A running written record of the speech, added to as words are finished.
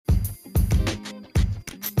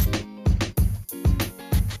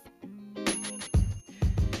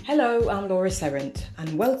Hello, I'm Laura Serrant,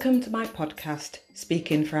 and welcome to my podcast,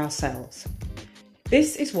 Speaking for Ourselves.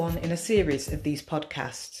 This is one in a series of these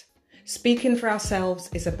podcasts. Speaking for Ourselves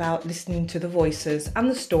is about listening to the voices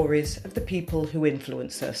and the stories of the people who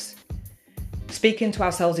influence us. Speaking to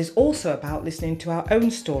Ourselves is also about listening to our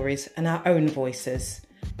own stories and our own voices,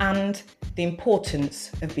 and the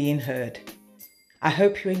importance of being heard. I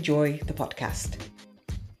hope you enjoy the podcast.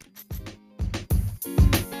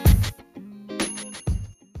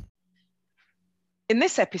 In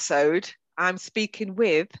this episode, I'm speaking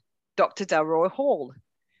with Dr. Delroy Hall.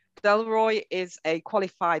 Delroy is a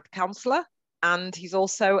qualified counsellor and he's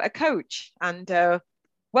also a coach. And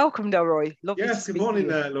welcome, Delroy. Lovely to speak good morning,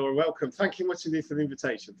 to you. Laura. Welcome. Thank you much indeed for the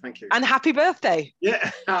invitation. Thank you. And happy birthday. Yeah.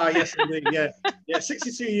 Yes, indeed. Yeah.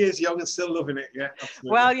 62 years young and still loving it. Yeah, absolutely.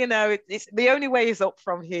 Well, you know, it's the only way is up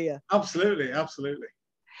from here. Absolutely. Yeah.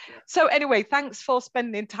 So anyway, thanks for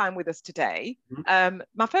spending time with us today.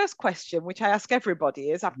 My first question, which I ask everybody,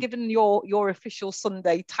 is I've given your official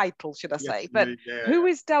Sunday title, should I say, but who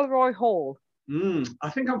is Delroy Hall? I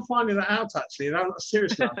think I'm finding that out, actually. No,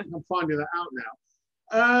 seriously, I think I'm finding that out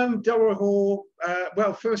now. Delroy Hall,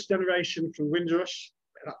 first generation from Windrush.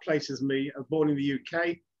 That places me. I was born in the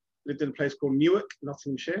UK, lived in a place called Newark,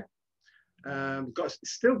 Nottinghamshire.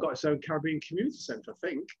 Still got its own Caribbean community centre, I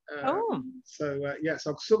think. So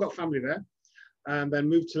I've still got family there. And then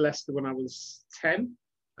moved to Leicester when I was 10,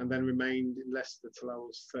 and then remained in Leicester till I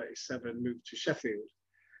was 37, moved to Sheffield.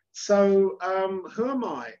 So who am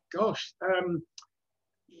I? Gosh,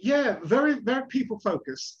 very, very people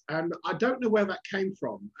focused. And I don't know where that came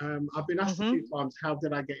from. I've been asked a few times, how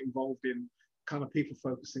did I get involved in kind of people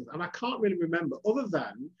focused things? And I can't really remember, other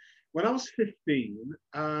than when I was 15,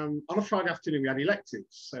 on a Friday afternoon, we had electives.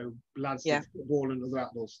 So lads did football and other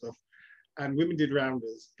outdoor stuff, and women did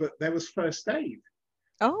rounders, but there was first aid.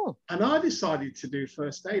 Oh. And I decided to do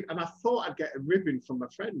first aid, and I thought I'd get a ribbon from my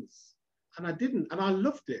friends, and I didn't, and I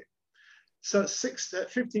loved it. So at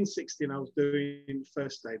 15, 16, I was doing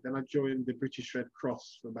first aid. Then I joined the British Red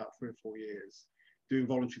Cross for about 3 or 4 years, doing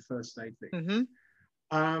voluntary first aid things.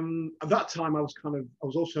 At that time, I was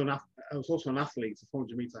also an athlete, a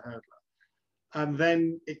 400-meter hurdler, and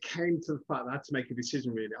then it came to the fact that I had to make a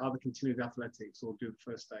decision, really, either continue with athletics or do the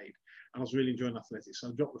first aid. And I was really enjoying athletics, so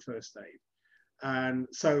I dropped the first aid. And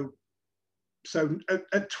so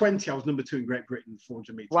at 20, I was number 2 in Great Britain,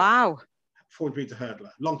 400-meter. Wow. 400-meter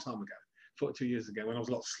hurdler, long time ago, 42 years ago, when I was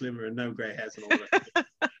a lot slimmer and no grey hairs and all that.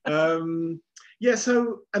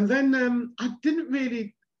 And then I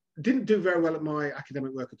didn't do very well at my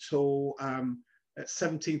academic work at all. At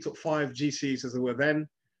 17, took 5 GCs as they were then.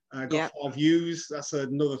 Got 5 U's. That's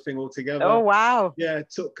another thing altogether. Oh, wow. Yeah,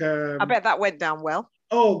 took... I bet that went down well.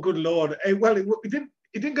 Oh, good Lord. It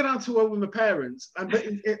didn't go down too well with my parents, but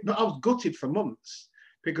I was gutted for months,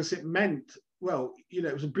 because it meant,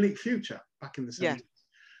 it was a bleak future back in the 70s. Yeah.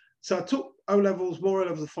 So I took O-levels, more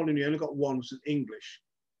O-levels the following year. I only got 1, which was English.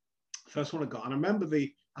 First one I got. And I remember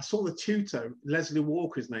I saw the tutor, Leslie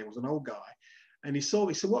Walker, his name was, an old guy. And he saw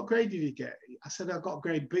me, he said, "What grade did you get?" I said, "I got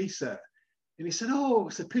grade B, sir." And he said, "Oh,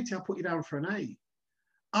 it's a pity I put you down for an A."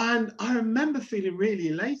 And I remember feeling really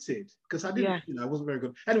elated, because I didn't, I wasn't very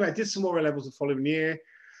good. Anyway, I did some more A-levels the following year.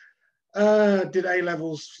 Did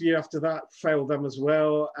A-levels year after that, failed them as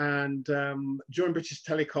well. And joined British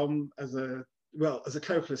Telecom as a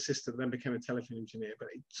clerical assistant, then became a telephone engineer, but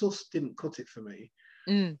it just didn't cut it for me.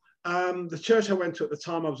 The church I went to at the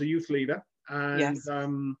time, I was a youth leader, and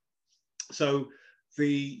so the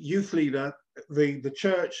youth leader, the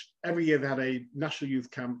church, every year they had a national youth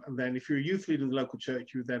camp, and then if you're a youth leader in the local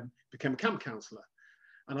church, you then became a camp counsellor.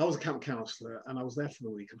 And I was a camp counsellor, and I was there for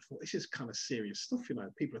the week, and I thought, this is kind of serious stuff,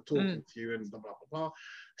 people are talking to you and blah, blah, blah, blah.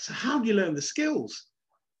 So how do you learn the skills?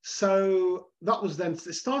 So that was then,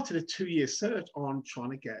 it started a 2-year search on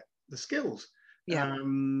trying to get the skills.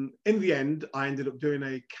 In the end, I ended up doing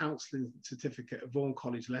a counselling certificate at Vaughan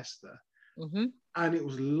College, Leicester. And it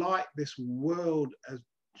was like this world has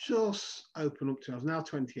just opened up to me. I was now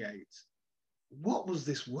 28. What was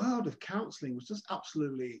this world of counselling? It was just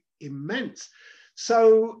absolutely immense.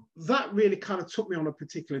 So that really kind of took me on a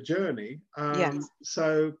particular journey.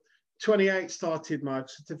 So 28, started my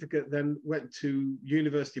certificate, then went to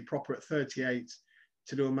university proper at 38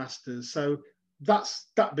 to do a master's. So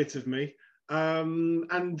that's that bit of me. The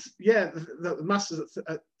master's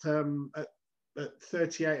at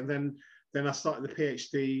 38, and then I started the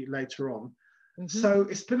PhD later on. So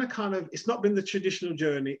it's been it's not been the traditional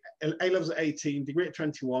journey. A-levels at 18, degree at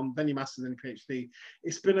 21, then your master's and your PhD.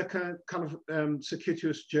 It's been a kind of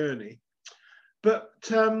circuitous journey. But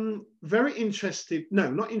very interested, no,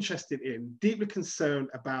 not interested in, deeply concerned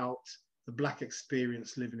about the Black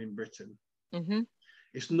experience living in Britain. Mm-hmm.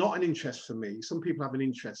 It's not an interest for me. Some people have an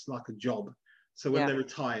interest like a job. So when they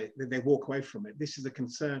retire, they walk away from it. This is a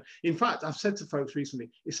concern. In fact, I've said to folks recently,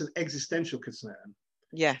 it's an existential concern.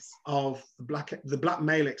 Yes. Of the black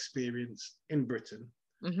male experience in Britain.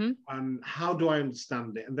 Mm-hmm. And how do I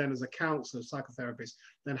understand it? And then as a counselor, psychotherapist,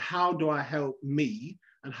 then how do I help me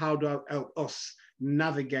and how do I help us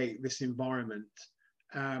navigate this environment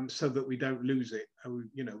so that we don't lose it and we,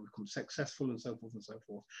 you know, become successful and so forth and so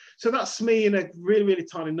forth. So that's me in a really, really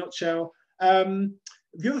tiny nutshell.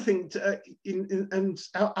 The other thing,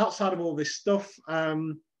 outside of all this stuff, I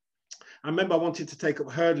remember I wanted to take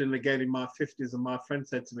up hurdling again in my 50s, and my friend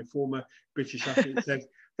said to me, former British athlete, said,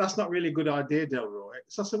 that's not really a good idea, Delroy.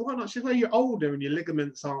 So I said, why not? She said, well, you're older and your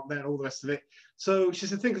ligaments aren't there and all the rest of it. So she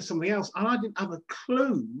said, think of something else. And I didn't have a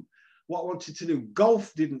clue what I wanted to do.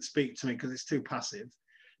 Golf didn't speak to me because it's too passive.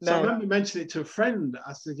 So I remember mentioning it to a friend.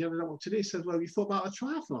 I said, you know what to do? He said, well, you thought about a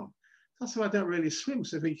triathlon? So I said, I don't really swim,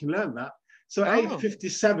 so if you can learn that. So at age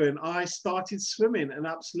 57, I started swimming and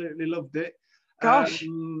absolutely loved it. Gosh.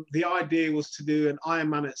 The idea was to do an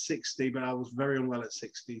Ironman at 60, but I was very unwell at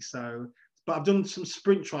 60. So, but I've done some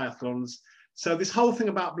sprint triathlons. So this whole thing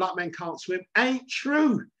about black men can't swim ain't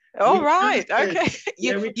true. Oh, right. Okay.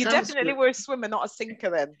 You you definitely were a swimmer, not a sinker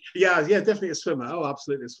then. Yeah, definitely a swimmer. Oh,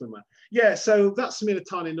 absolutely a swimmer. Yeah, so that's me in a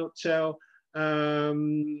tiny nutshell.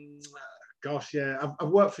 Gosh, yeah. I've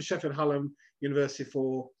worked for Sheffield Hallam University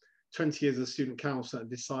for 20 years as a student counsellor and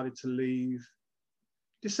decided to leave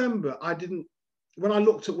December. When I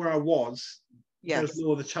looked at where I was, there was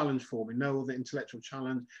no other challenge for me, no other intellectual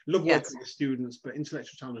challenge. Love working with students, but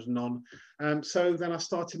intellectual challenge, none. So then I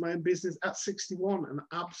started my own business at 61 and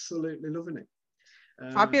absolutely loving it.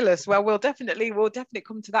 Fabulous. Well, we'll definitely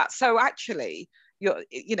come to that. So actually,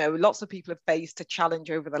 you know, lots of people have faced a challenge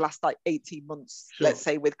over the last like 18 months, let's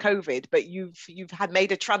say with COVID, but you've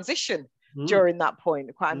made a transition during that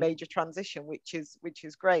point, quite a major transition, which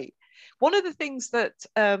is great. One of the things that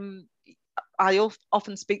I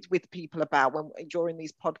often speak with people about during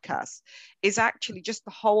these podcasts is actually just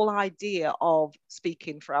the whole idea of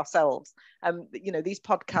speaking for ourselves. You know, these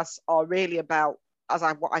podcasts are really about,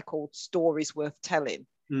 what I call stories worth telling.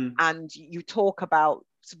 And you talk about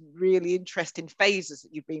some really interesting phases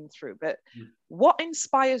that you've been through. But what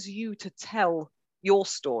inspires you to tell your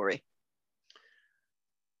story?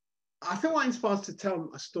 I think what inspires to tell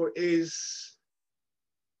a story is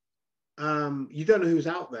you don't know who's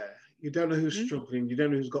out there. You don't know who's struggling. You don't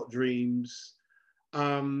know who's got dreams.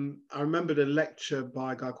 I remembered a lecture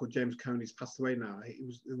by a guy called James Cone. He's passed away now.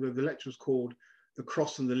 The lecture was called The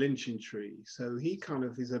Cross and the Lynching Tree. So he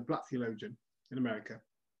is a black theologian in America.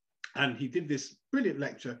 And he did this brilliant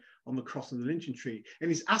lecture on the cross and the lynching tree. And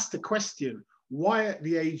he's asked the question, why at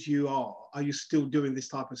the age you are you still doing this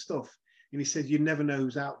type of stuff? And he said, you never know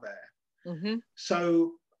who's out there.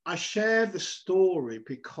 So I share the story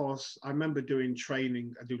because I remember doing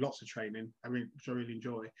training. I do lots of training, which I really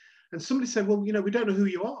enjoy. And somebody said, well, you know, we don't know who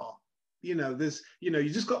you are. You know, you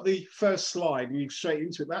just got the first slide and you straight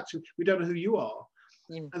into it, but actually we don't know who you are.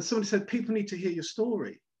 And somebody said, people need to hear your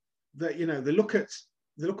story. That, you know, they look at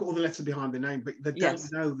all the letters behind the name, but they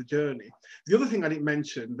don't know the journey. The other thing I didn't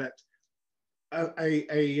mention, that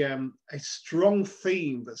a strong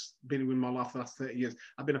theme that's been in my life for the last 30 years.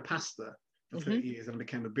 I've been a pastor for 30 years and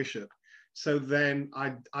became a bishop. So then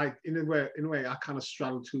I in a way, I kind of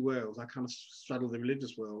straddle two worlds. I kind of straddle the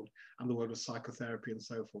religious world and the world of psychotherapy and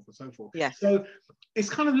so forth and so forth. Yeah. So it's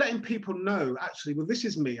kind of letting people know, actually, well, this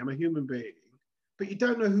is me. I'm a human being, but you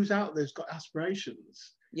don't know who's out there who's got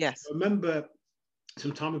aspirations. Yes. I remember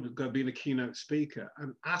some time ago being a keynote speaker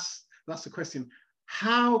and that's the question: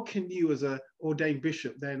 how can you, as an ordained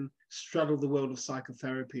bishop, then straddle the world of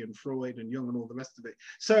psychotherapy and Freud and Jung and all the rest of it?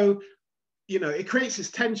 So, you know, it creates this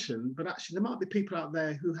tension, but actually there might be people out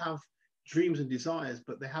there who have dreams and desires,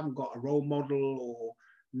 but they haven't got a role model or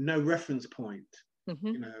no reference point.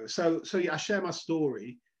 You know, so yeah, I share my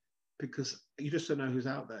story because you just don't know who's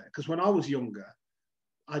out there. Because when I was younger,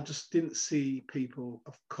 I just didn't see people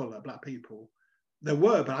of color, black people. There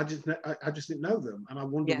were, but I just didn't know them, and I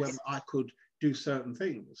wondered whether I could do certain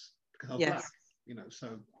things because I was black. You know,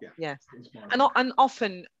 so yeah. Yes. And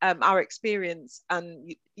often our experience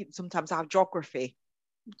and sometimes our geography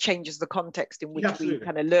changes the context in which we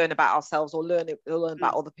kind of learn about ourselves or learn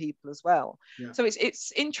about other people as well. So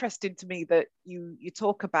it's interesting to me that you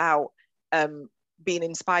talk about being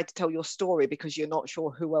inspired to tell your story because you're not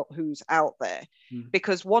sure who's out there.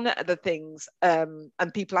 Because one of the things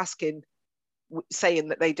and people asking, saying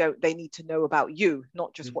that they need to know about you,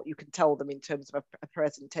 not just what you can tell them in terms of a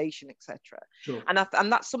presentation, etc. Sure. And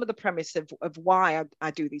that's some of the premise of why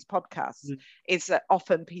I do these podcasts, is that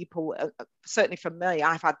often people, certainly for me,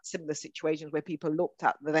 I've had similar situations where people looked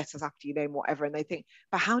at the letters after your name, whatever, and they think,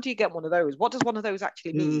 but how do you get one of those? What does one of those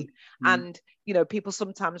actually mean? And, you know, people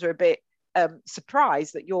sometimes are a bit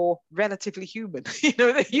surprised that you're relatively human, you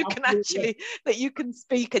know, that you can actually, that you can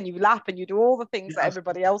speak and you laugh and you do all the things that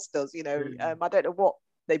everybody else does, you know. I don't know what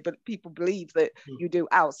people believe that you do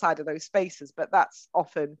outside of those spaces, but that's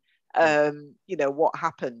often you know, what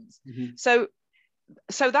happens. So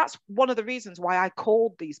that's one of the reasons why I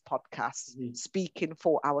called these podcasts Speaking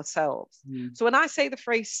for Ourselves. So when I say the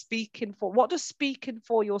phrase speaking for, what does speaking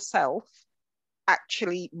for yourself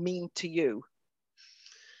actually mean to you?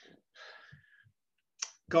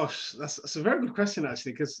 Gosh, that's a very good question,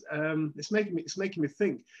 actually, because it's making me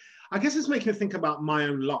think. I guess it's making me think about my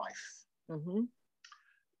own life.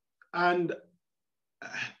 And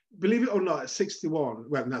believe it or not, at 61,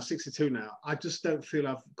 well, now 62 now, I just don't feel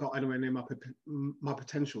I've got anywhere near my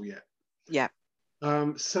potential yet. Yeah.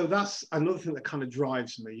 So that's another thing that kind of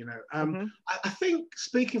drives me, you know. I think,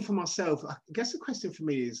 speaking for myself, I guess the question for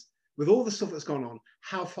me is, with all the stuff that's gone on,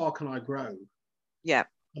 how far can I grow? Yeah.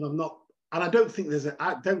 And I don't think there's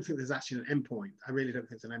actually an end point. I really don't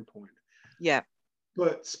think there's an end point. Yeah.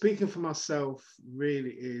 But speaking for myself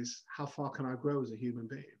really is, how far can I grow as a human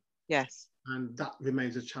being? Yes. And that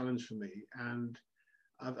remains a challenge for me. And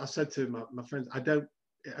I said to my friends, I don't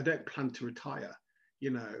plan to retire.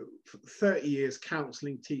 You know, for 30 years,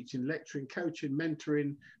 counselling, teaching, lecturing, coaching,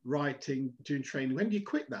 mentoring, writing, doing training. When do you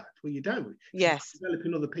quit that? Well, you don't. Yes.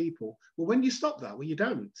 Developing other people. Well, when do you stop that? Well, you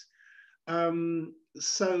don't.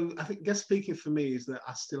 So I guess speaking for me is that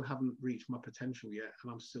I still haven't reached my potential yet,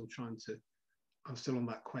 and I'm still on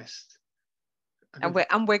that quest. And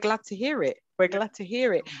we're glad to hear it. We're glad to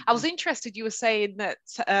hear it. I was interested, you were saying that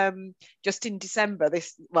just in December,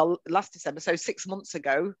 last December, so 6 months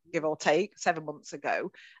ago, give or take, 7 months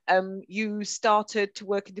ago, you started to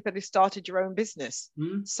work independently, started your own business.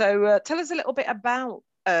 So tell us a little bit about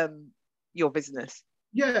your business.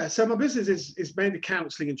 Yeah, so my business is mainly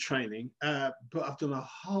counselling and training, but I've done a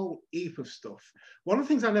whole heap of stuff. One of the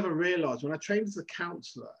things I never realised when I trained as a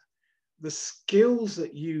counsellor, the skills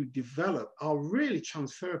that you develop are really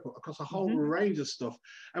transferable across a whole range of stuff.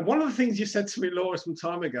 And one of the things you said to me, Laura, some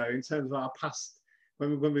time ago, in terms of our past,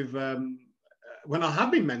 when I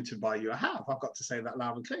have been mentored by you, I've got to say that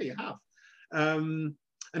loud and clear, you have.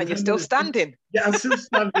 And you're still standing. Yeah, I'm still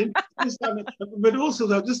standing. But also,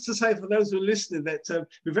 though, just to say for those who are listening, that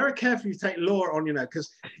be very careful you take Laura on, you know, because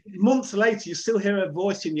months later you still hear her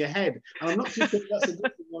voice in your head, and I'm not sure if that's a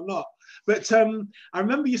good thing or not. But I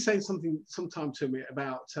remember you saying something sometime to me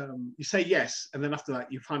about you say yes, and then after that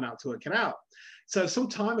you find out to work it out. So some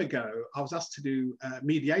time ago, I was asked to do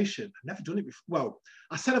mediation. I've never done it before. Well,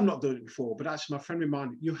 I said I've not done it before, but actually my friend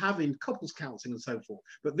reminded you have in couples counselling and so forth.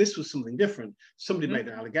 But this was something different. Somebody made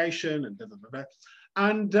an allegation and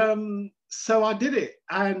And so I did it,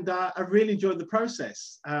 and I really enjoyed the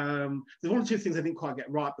process. There's one or two things I didn't quite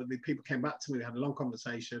get right, but the people came back to me. We had a long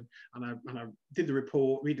conversation, and I did the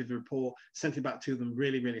report, redid the report, sent it back to them.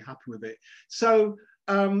 Really, really happy with it. So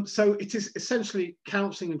it is essentially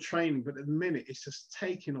counselling and training, but at the minute it's just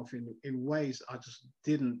taking off in ways I just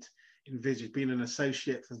didn't envisage. Being an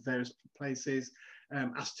associate for various places,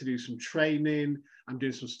 asked to do some training. I'm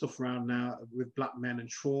doing some stuff around now with black men and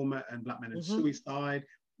trauma and black men and suicide.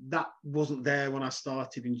 That wasn't there when I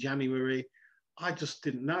started in January. I just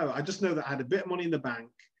didn't know. I just know that I had a bit of money in the bank.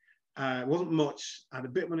 It wasn't much. I had a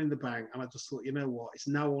bit of money in the bank, and I just thought, you know what, it's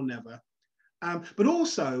now or never. But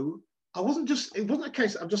also, it wasn't a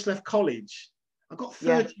case I've just left college. I've got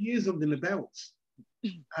 30 years under the belt.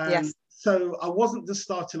 Yes. So I wasn't just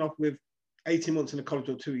starting off with 18 months in a college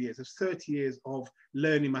or 2 years. It's 30 years of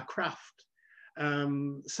learning my craft.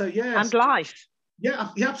 So yeah. And life. Yeah,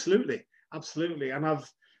 absolutely. Absolutely. And I've,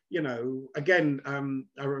 you know, again,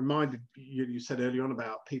 I reminded you, you said earlier on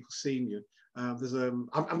about people seeing you. There's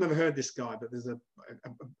I've never heard this guy, but there's a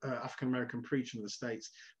African-American preacher in the States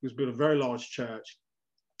who's built a very large church.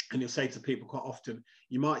 And he'll say to people quite often,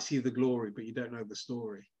 you might see the glory, but you don't know the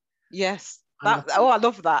story. Yes. I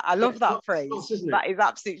love that. I love that phrase. That is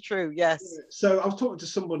absolutely true. Yes. Yeah. So I was talking to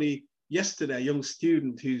somebody yesterday, a young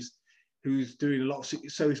student who's doing a lot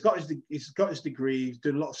of, so he's got his degree, he's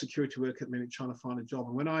doing a lot of security work at the minute, trying to find a job.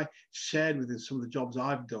 And when I shared with him some of the jobs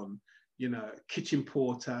I've done, you know, kitchen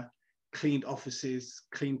porter, cleaned offices,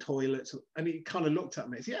 cleaned toilets, and he kind of looked at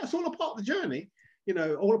me and said, yeah, it's all a part of the journey. You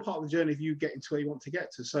know, all a part of the journey of you getting to where you want to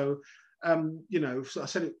get to. So, you know, so I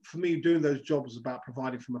said, for me, doing those jobs was about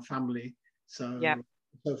providing for my family, So yeah,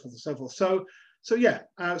 so forth and so forth. So yeah,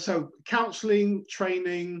 so counselling,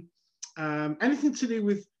 training, anything to do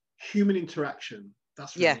with human interaction.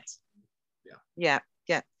 That's really, yes, yeah.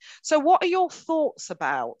 So what are your thoughts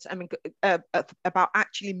about, I mean, about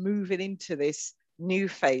actually moving into this new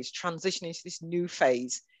phase, transitioning to this new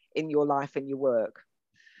phase in your life and your work?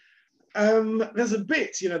 There's a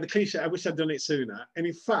bit, the cliche, I wish I'd done it sooner. And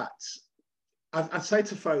in fact, I'd say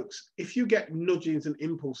to folks, if you get nudgings and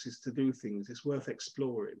impulses to do things, it's worth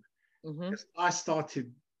exploring. Mm-hmm. I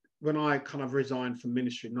started when I kind of resigned from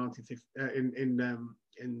ministry in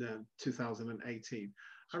 2018.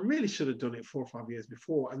 I really should have done it 4 or 5 years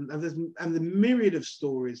before. And the myriad of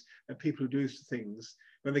stories of people who do things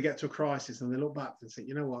when they get to a crisis and they look back and think,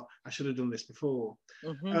 you know what, I should have done this before.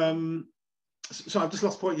 Mm-hmm. So I've just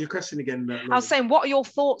lost point of your question again. I was saying, what are your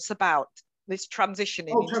thoughts about this transitioning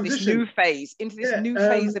into this new phase,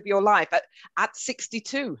 of your life at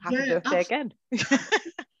 62? Happy birthday again.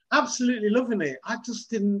 Absolutely loving it. I just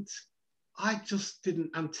didn't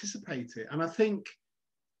anticipate it. And I think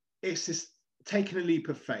it's this taking a leap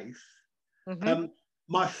of faith. Mm-hmm.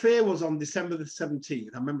 My fear was on December the 17th.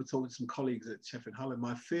 I remember talking to some colleagues at Sheffield Hallam.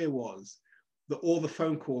 My fear was that all the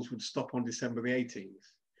phone calls would stop on December the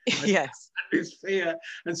 18th. Yes. This fear.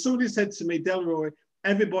 And somebody said to me, Delroy,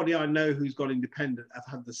 everybody I know who's gone independent have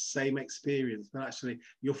had the same experience, but actually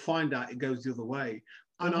you'll find out it goes the other way.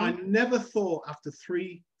 And I never thought after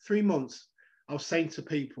three months, I was saying to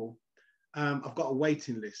people, I've got a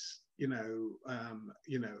waiting list. Are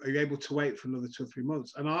you able to wait for another 2 or 3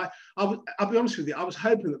 months? And I'll be honest with you, I was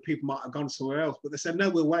hoping that people might have gone somewhere else, but they said, no,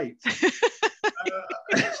 we'll wait.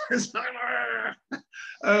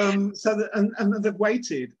 And they've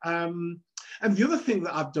waited. And the other thing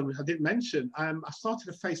that I've done, which I didn't mention, I started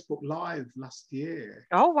a Facebook Live last year.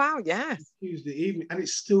 Oh, wow, yes. Tuesday evening, and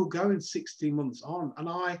it's still going 16 months on, and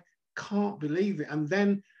I can't believe it. And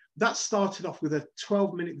then that started off with a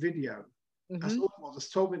 12-minute video. That's all it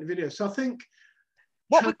was, a 12-minute video. So I think...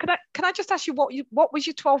 Can I just ask you, what was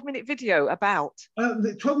your 12-minute video about?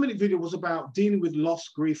 The 12-minute video was about dealing with loss,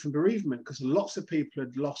 grief, and bereavement, because lots of people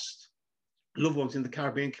had lost loved ones in the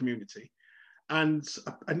Caribbean community. And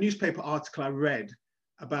a newspaper article I read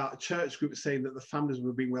about a church group saying that the families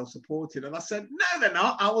were being well supported. And I said, no, they're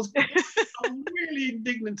not. I was really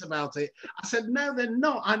indignant about it. I said, no, they're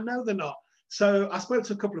not. I know they're not. So I spoke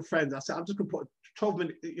to a couple of friends. I said, I'm just going to put a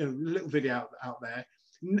 12-minute little video out there.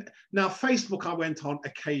 Now, Facebook, I went on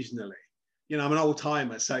occasionally. I'm an old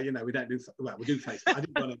timer, so, we don't do, we do Facebook. I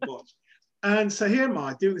didn't go on it much. And so here am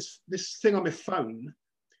I doing this thing on my phone,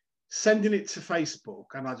 sending it to Facebook,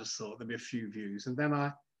 and I just thought there'd be a few views. And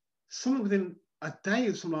then something within a day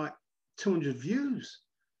of some like 200 views.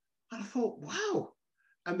 And I thought, wow.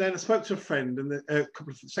 And then I spoke to a friend and a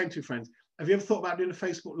couple of same two friends. Have you ever thought about doing a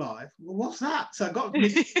Facebook Live? Well, what's that? So I got in,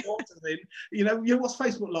 what's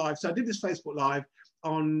Facebook Live? So I did this Facebook Live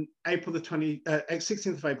on April the 16th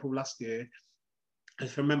of April last year.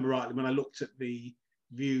 If I remember rightly, when I looked at the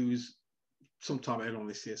views sometime earlier on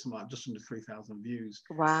this year, something like just under 3,000 views.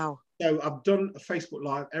 Wow. So I've done a Facebook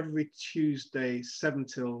Live every Tuesday, 7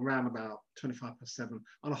 till around about 25/7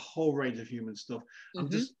 on a whole range of human stuff. I'm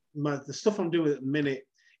just, the stuff I'm doing at the minute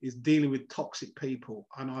is dealing with toxic people.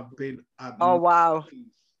 And I've been... oh, wow.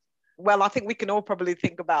 Well, I think we can all probably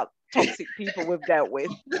think about toxic people we've dealt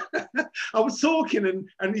with. I was talking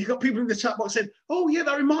and you got people in the chat box saying, oh yeah,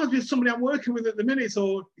 that reminds me of somebody I'm working with at the minute,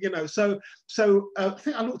 or, so I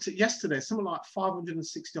think I looked at yesterday, something like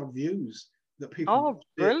 560 odd views that people... Oh,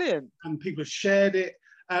 brilliant. And people have shared it.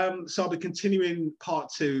 So I'll be continuing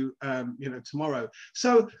part 2, tomorrow.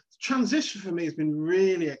 So transition for me has been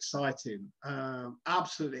really exciting,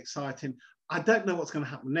 absolutely exciting. I don't know what's going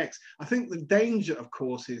to happen next. I think the danger, of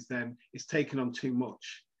course, is taking on too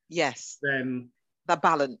much. Yes. Then the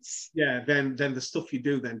balance. Yeah. Then the stuff you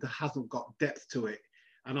do then hasn't got depth to it.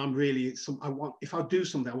 And I'm really if I do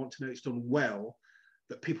something, I want to know it's done well,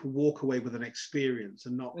 that people walk away with an experience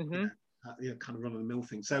and not kind of run of the mill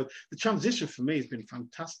thing. So the transition for me has been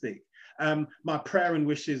fantastic. My prayer and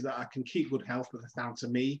wish is that I can keep good health, but that's down to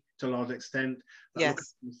me to a large extent. Look at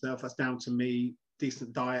myself, that's down to me.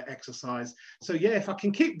 Decent diet, exercise. So yeah, if I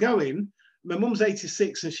can keep going, my mum's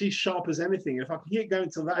 86 and she's sharp as anything. If I can keep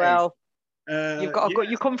going till that age, you've got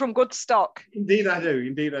you come from good stock. Indeed I do.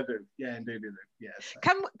 Yeah, indeed I do. Yes.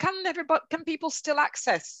 Can people still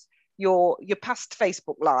access your past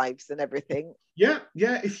Facebook Lives and everything? Yeah.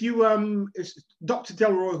 If you it's Dr.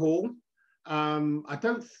 Delroy Hall. I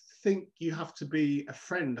don't think you have to be a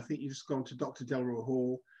friend. I think you just go on to Dr. Delroy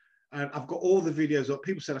Hall. And I've got all the videos up.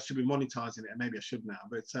 People said I should be monetizing it, and maybe I should now.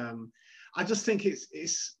 But I just think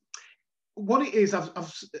it's what it is.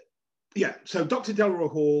 Yeah, so Dr. Delroy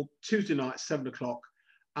Hall, Tuesday night, 7 o'clock.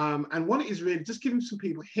 And one is really just giving some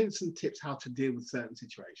people hints and tips how to deal with certain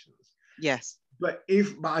situations. Yes. But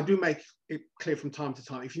I do make it clear from time to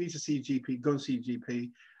time, if you need to see a GP, go and see a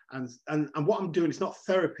GP. And what I'm doing is not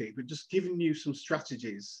therapy, but just giving you some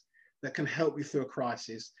strategies that can help you through a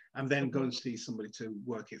crisis, and then go and see somebody to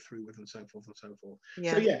work it through with, and so forth and so forth.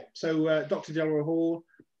 Yeah. So Dr. Delroy Hall,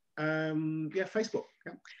 Facebook.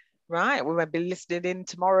 Yeah. Right, we might be listening in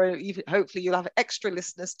tomorrow. Even hopefully, you'll have extra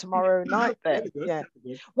listeners tomorrow night. Then, Good, yeah.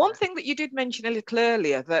 good. One thing that you did mention a little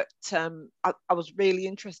earlier that I was really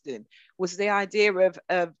interested in was the idea of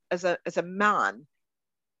as a man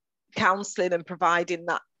counselling and providing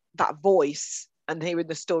that voice and hearing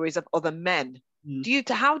the stories of other men.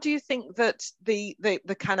 How do you think that the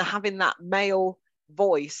kind of having that male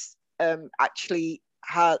voice actually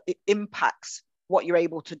it impacts what you're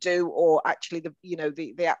able to do, or actually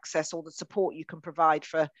the access or the support you can provide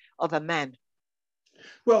for other men?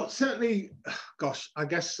 Well, certainly, gosh, I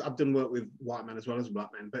guess I've done work with white men as well as black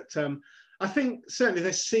men, but I think certainly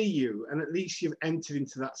they see you, and at least you've entered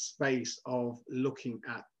into that space of looking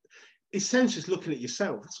at, essentially it's looking at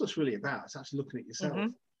yourself. That's what it's really about. It's actually looking at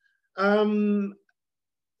yourself.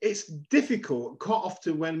 It's difficult quite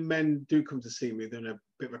often when men do come to see me, they're in a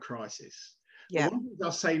bit of a crisis. Yeah. One thing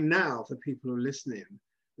I'll say now for people who are listening,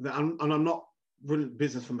 that I'm not running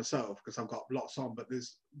business for myself because I've got lots on, but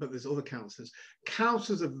there's other counsellors.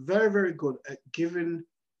 Counsellors are very, very good at giving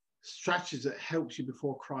strategies that helps you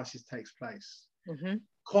before crisis takes place.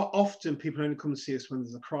 Quite often people only come and see us when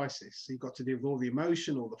there's a crisis. So you've got to deal with all the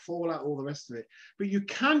emotion, all the fallout, all the rest of it. But you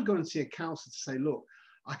can go and see a counsellor to say, look,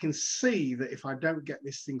 I can see that if I don't get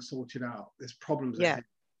this thing sorted out, there's problems ahead.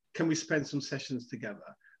 Can we spend some sessions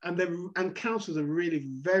together? And counsellors are really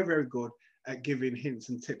very, very good at giving hints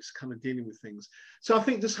and tips, kind of dealing with things. So I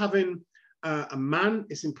think just having a man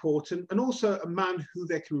is important, and also a man who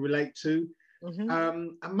they can relate to.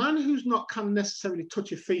 A man who's not kind of necessarily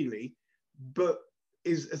touchy-feely, but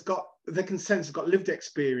they can sense has got lived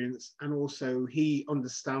experience, and also he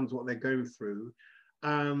understands what they're going through.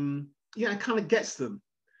 It kind of gets them.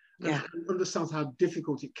 And understands how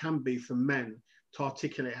difficult it can be for men to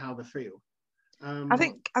articulate how they feel. I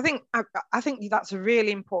think that's a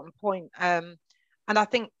really important point. And I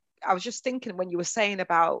think I was just thinking when you were saying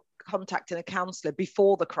about contacting a counsellor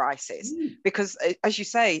before the crisis, because as you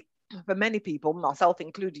say, for many people, myself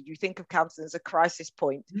included, you think of counselling as a crisis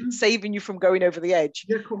point, saving you from going over the edge.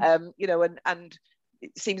 And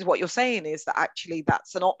it seems what you're saying is that actually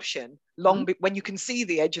that's an option when you can see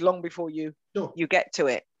the edge long before you get to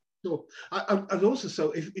it. Sure. And also,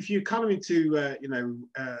 so if you're kind of into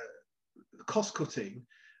cost cutting,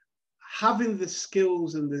 having the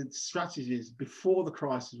skills and the strategies before the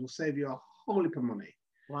crisis will save you a whole heap of money.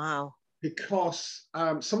 Wow. Because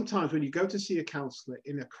sometimes when you go to see a counsellor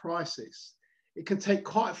in a crisis, it can take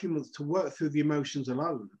quite a few months to work through the emotions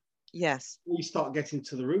alone. Yes. Before you start getting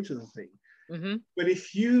to the root of the thing. But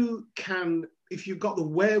if you've got the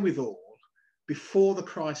wherewithal before the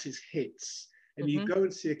crisis hits, and you go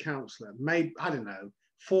and see a counsellor, maybe, I don't know,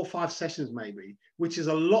 4 or 5 sessions maybe, which is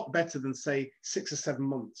a lot better than say 6 or 7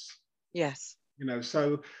 months. Yes.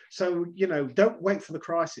 So don't wait for the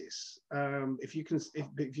crisis. If you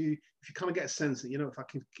kind of get a sense that,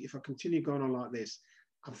 if I continue going on like this,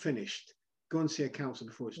 I'm finished. Go and see a counsellor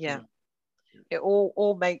before it's too late. It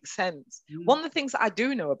all makes sense. One of the things that I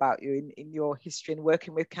do know about you in your history and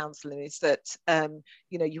working with counselling is that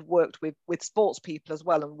you've worked with sports people as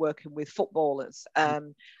well, and working with footballers.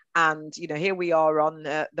 And here we are on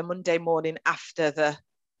the Monday morning after the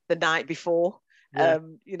night before.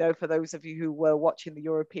 For those of you who were watching the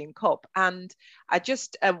European Cup, and I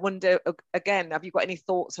just wonder again, have you got any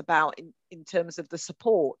thoughts about in terms of the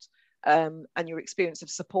support? And your experience of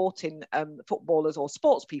supporting footballers or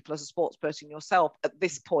sports people as a sports person yourself at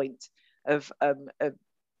this point of the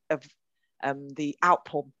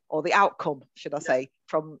outcome, or the outcome, should I say,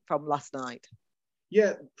 from last night?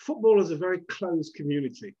 Yeah, football is a very closed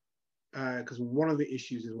community because one of the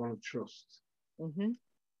issues is one of trust.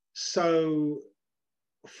 So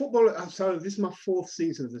this is my 4th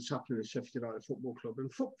season as a chaplain at Sheffield United Football Club,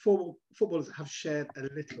 and footballers have shared a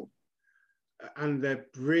little. And they're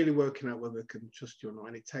really working out whether they can trust you or not,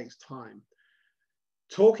 and it takes time.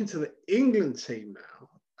 Talking to the England team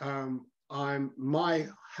now, my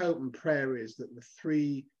hope and prayer is that the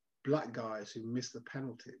 3 black guys who missed the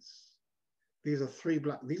penalties, these are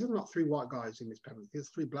not 3 white guys who missed penalties, these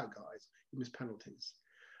are 3 black guys who missed penalties.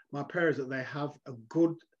 My prayer is that they have a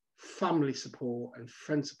good family support and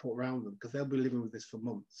friend support around them, because they'll be living with this for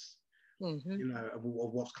months, of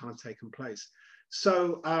what's kind of taken place.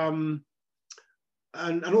 So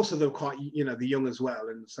and also they're quite, you know, the young as well,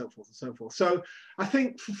 and so forth and so forth. So I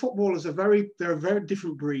think for footballers, they're a very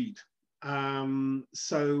different breed.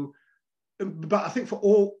 So, but I think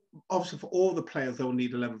obviously for all the players, they'll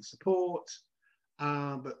need a level of support.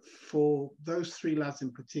 But for those three lads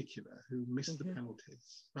in particular who missed the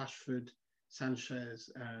penalties, Rashford,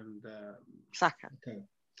 Sanchez, and Saka. Okay.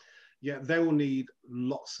 Yeah, they will need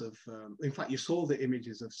lots of. In fact, you saw the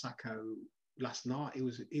images of Saka last night. He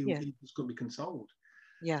was going to be consoled.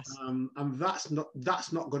 Yes. And that's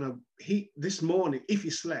not going to. This morning, if he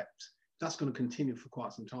slept, that's going to continue for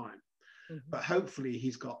quite some time. But hopefully,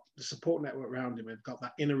 he's got the support network around him and got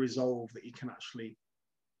that inner resolve that he can actually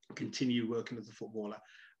continue working as a footballer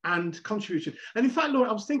and contribution. And in fact, Laura,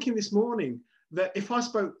 I was thinking this morning that if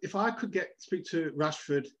I could speak to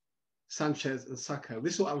Rashford, Sanchez and Saka,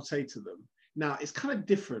 this is what I would say to them. Now, it's kind of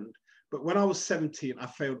different, but when I was 17, I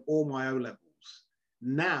failed all my O levels.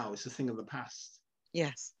 Now it's a thing of the past.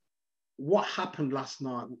 Yes. What happened last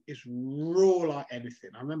night is raw like anything.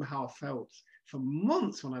 I remember how I felt for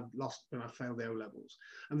months when I failed the O levels.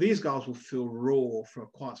 And these guys will feel raw for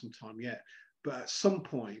quite some time yet. But at some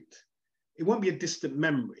point, it won't be a distant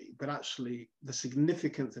memory, but actually the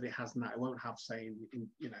significance that it has now, it won't have, say, in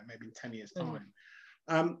maybe in 10 years' time.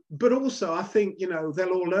 But also, I think,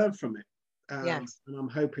 they'll all learn from it. Yes. And I'm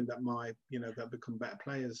hoping that they'll become better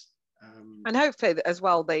players. And hopefully as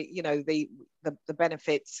well, the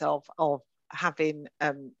benefits of having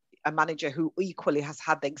a manager who equally has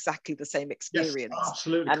had exactly the same experience. Yes,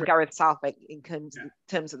 absolutely. And correct. Gareth Southgate in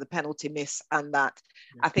terms of the penalty miss, and that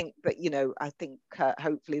I think that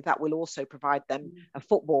hopefully that will also provide them a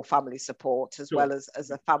football family support as well as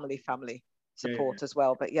a family support as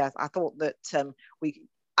well. But yes, I thought that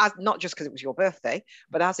as not just because it was your birthday,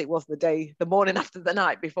 but as it was the morning after the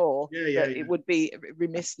night before, it would be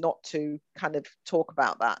remiss not to kind of talk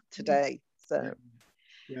about that today. So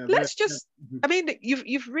let's just, I mean,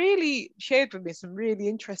 you've really shared with me some really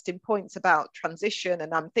interesting points about transition,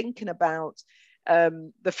 and I'm thinking about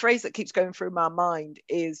the phrase that keeps going through my mind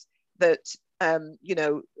is that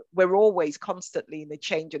we're always constantly in a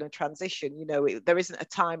change and a transition. There isn't a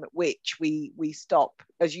time at which we stop,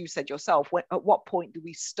 as you said yourself. At what point do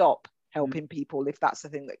we stop helping people if that's the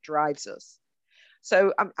thing that drives us?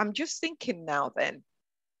 So I'm just thinking now then,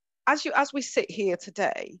 as we sit here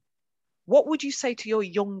today, what would you say to your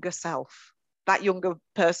younger self, that younger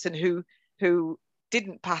person who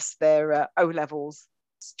didn't pass their O levels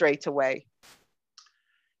straight away?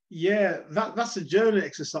 Yeah, that's a journaling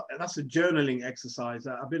exercise. That's a journaling exercise.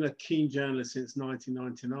 I've been a keen journalist since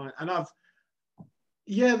 1999, and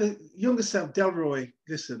the younger self, Delroy.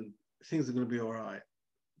 Listen, things are going to be all right.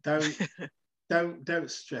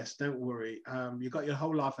 Don't stress. Don't worry. You've got your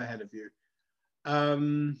whole life ahead of you,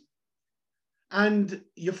 and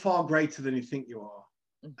you're far greater than you think you are.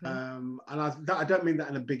 And I don't mean that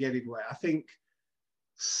in a big-headed way. I think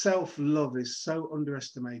self-love is so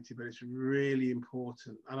underestimated, but it's really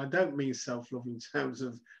important. And I don't mean self-love in terms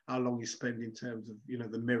of how long you spend in terms of,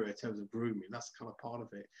 the mirror, in terms of grooming. That's kind of part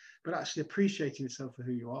of it. But actually appreciating yourself for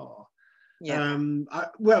who you are. Yeah.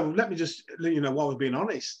 Let me just, while I was being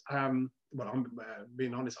honest, I'm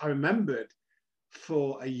being honest, I remembered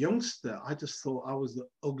for a youngster, I just thought I was the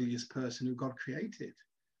ugliest person who God created.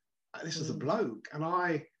 This was a bloke. And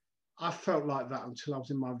I felt like that until I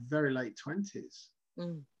was in my very late 20s.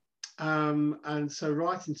 And so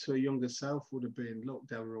writing to a younger self would have been, look,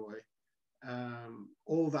 Delroy,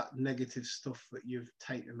 all that negative stuff that you've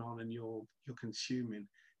taken on and you're consuming,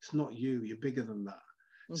 it's not you, you're bigger than that.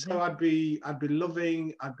 So I'd be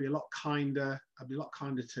loving, I'd be a lot kinder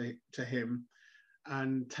to him,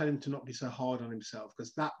 and tell him to not be so hard on himself,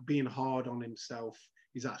 because that being hard on himself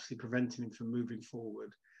is actually preventing him from moving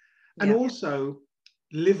forward. And also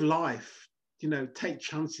live life, take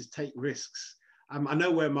chances, take risks. I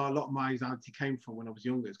know where a lot of my anxiety came from when I was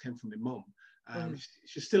younger. It came from my mum.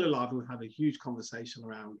 She's still alive, and we've had a huge conversation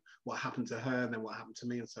around what happened to her and then what happened to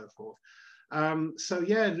me and so forth.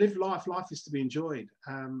 Live life. Life is to be enjoyed,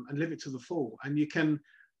 and live it to the full. And you can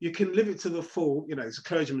live it to the full. It's a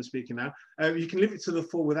clergyman speaking now. You can live it to the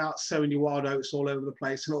full without sowing your wild oats all over the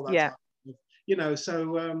place and all that. Type of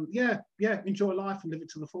stuff. Enjoy life and live it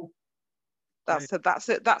to the full.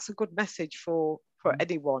 That's a good message for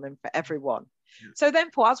anyone and for everyone. So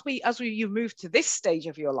then, Paul, as you move to this stage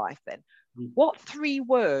of your life, then, what 3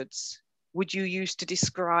 words would you use to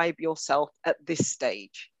describe yourself at this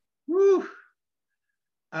stage? Woo.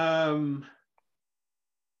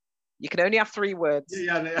 You can only have 3 words.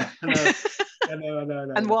 Yeah, I know. I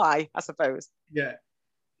know. And why, I suppose. Yeah.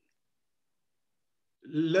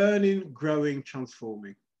 Learning, growing,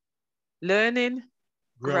 transforming. Learning,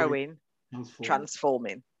 growing,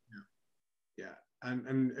 transforming. Yeah.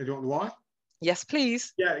 And do you want why? Yes,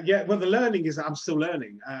 please. Yeah. Well, the learning is that I'm still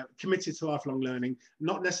learning, committed to lifelong learning,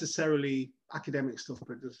 not necessarily academic stuff,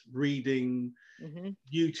 but just reading,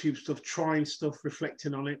 YouTube stuff, trying stuff,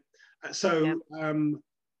 reflecting on it.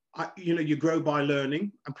 You grow by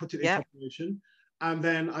learning and put it into operation. And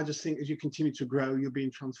then I just think as you continue to grow, you're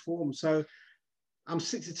being transformed. So I'm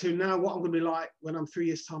 62 now. What I'm going to be like when I'm 3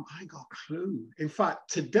 years' time, I ain't got a clue. In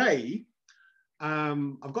fact, today,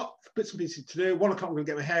 I've got bits and pieces to do. 1 o'clock, I'm going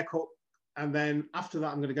to get my hair cut. And then after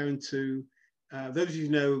that, I'm going to go into, those of you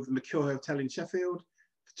who know, the Mercure Hotel in Sheffield,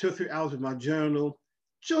 for 2 or 3 hours with my journal,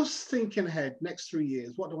 just thinking ahead, next 3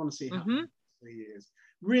 years. What do I want to see happen in the next 3 years?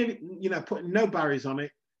 Really, putting no barriers on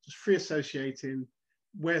it, just free associating,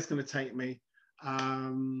 where it's going to take me.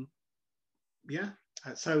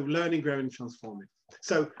 So learning, growing, transforming.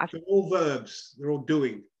 So they're all verbs, they're all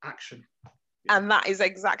doing, action. Yeah. And that is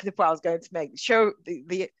exactly the point I was going to make. Show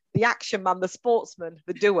the action man, the sportsman,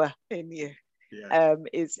 the doer in you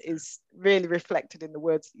is really reflected in the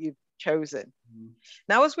words that you've chosen.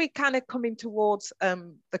 Now, as we kind of coming towards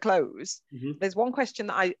the close, there's one question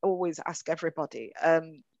that I always ask everybody.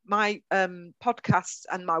 My podcasts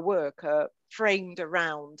and my work are framed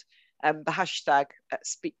around the hashtag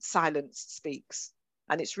Silence Speaks.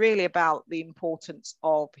 And it's really about the importance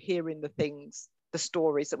of hearing the things, the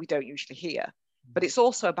stories that we don't usually hear. But it's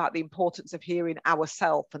also about the importance of hearing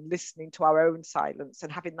ourselves and listening to our own silence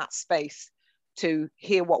and having that space to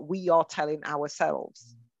hear what we are telling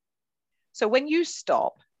ourselves. So when you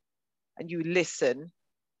stop and you listen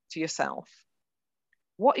to yourself,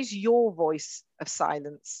 what is your voice of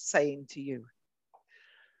silence saying to you?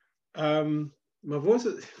 My voice,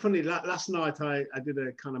 funny, last night I did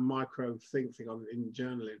a kind of micro thing on in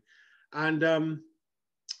journaling. And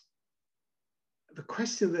the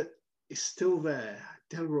question that is still there,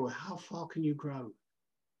 Delroy, how far can you grow?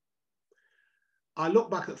 I look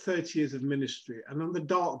back at 30 years of ministry, and on the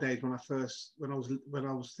dark days when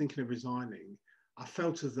I was thinking of resigning, I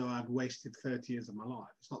felt as though I'd wasted 30 years of my life.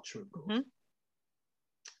 It's not true, of course.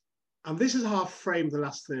 And this is how I've framed the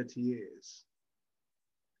last 30 years.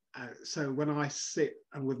 So when I sit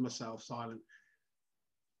and with myself silent,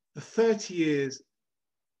 the 30 years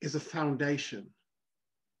is a foundation.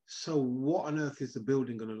 So what on earth is the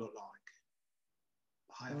building going to look like?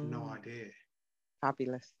 I have no idea.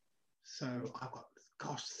 Fabulous. So I've got,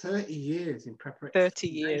 30 years in preparation. 30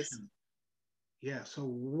 years. Yeah, so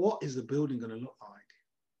what is the building going to look like?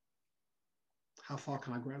 How far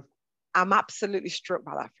can I grow? I'm absolutely struck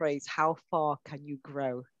by that phrase, how far can you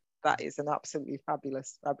grow? That is an absolutely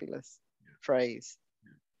fabulous phrase.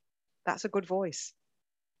 Yeah. That's a good voice.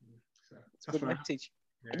 So, it's a good message.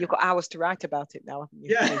 Yeah. And you've got hours to write about it now, haven't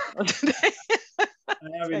you? Yeah. I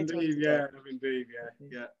have indeed,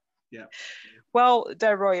 yeah. Well,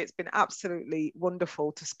 Delroy, it's been absolutely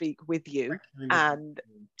wonderful to speak with you and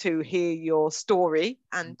to hear your story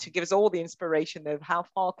and to give us all the inspiration of how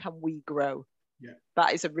far can we grow? Yeah.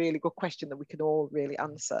 That is a really good question that we can all really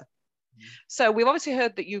answer. So we've obviously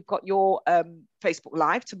heard that you've got your Facebook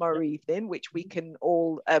Live tomorrow evening, which we can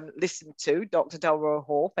all listen to, Dr. Delroy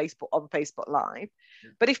Hall, on Facebook Live.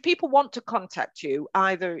 But if people want to contact you,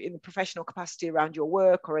 either in the professional capacity around your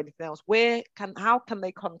work or anything else, how can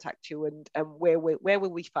they contact you, and where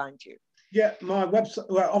will we find you? Yeah, my website.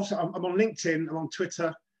 Well, obviously I'm on LinkedIn, I'm on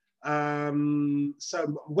Twitter.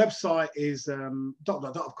 So website is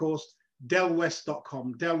of course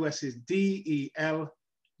delwes.com. Delwes is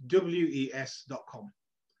DELWES.com.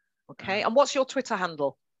 Okay, and what's your Twitter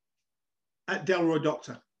handle? At Delroy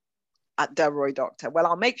Doctor. At Delroy Doctor. Well,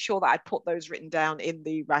 I'll make sure that I put those written down in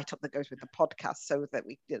the write-up that goes with the podcast, so that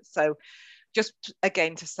we can. So, just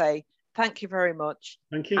again to say thank you very much.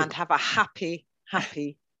 Thank you, and have a happy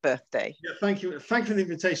birthday. Yeah, thank you. Thank you for the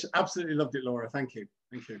invitation. Absolutely loved it, Laura. Thank you.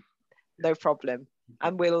 Thank you. No problem.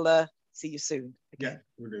 And we'll see you soon. Again. Yeah,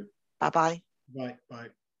 we'll do. Bye-bye. Bye. Bye.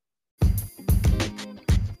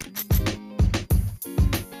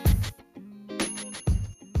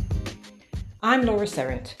 I'm Laura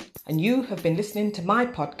Serrant, and you have been listening to my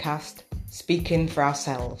podcast, Speaking for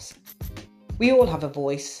Ourselves. We all have a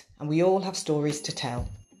voice, and we all have stories to tell.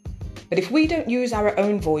 But if we don't use our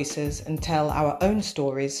own voices and tell our own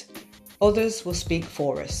stories, others will speak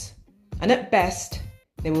for us. And at best,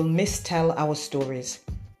 they will mistell our stories.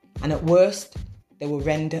 And at worst, they will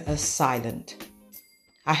render us silent.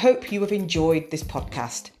 I hope you have enjoyed this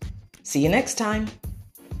podcast. See you next time.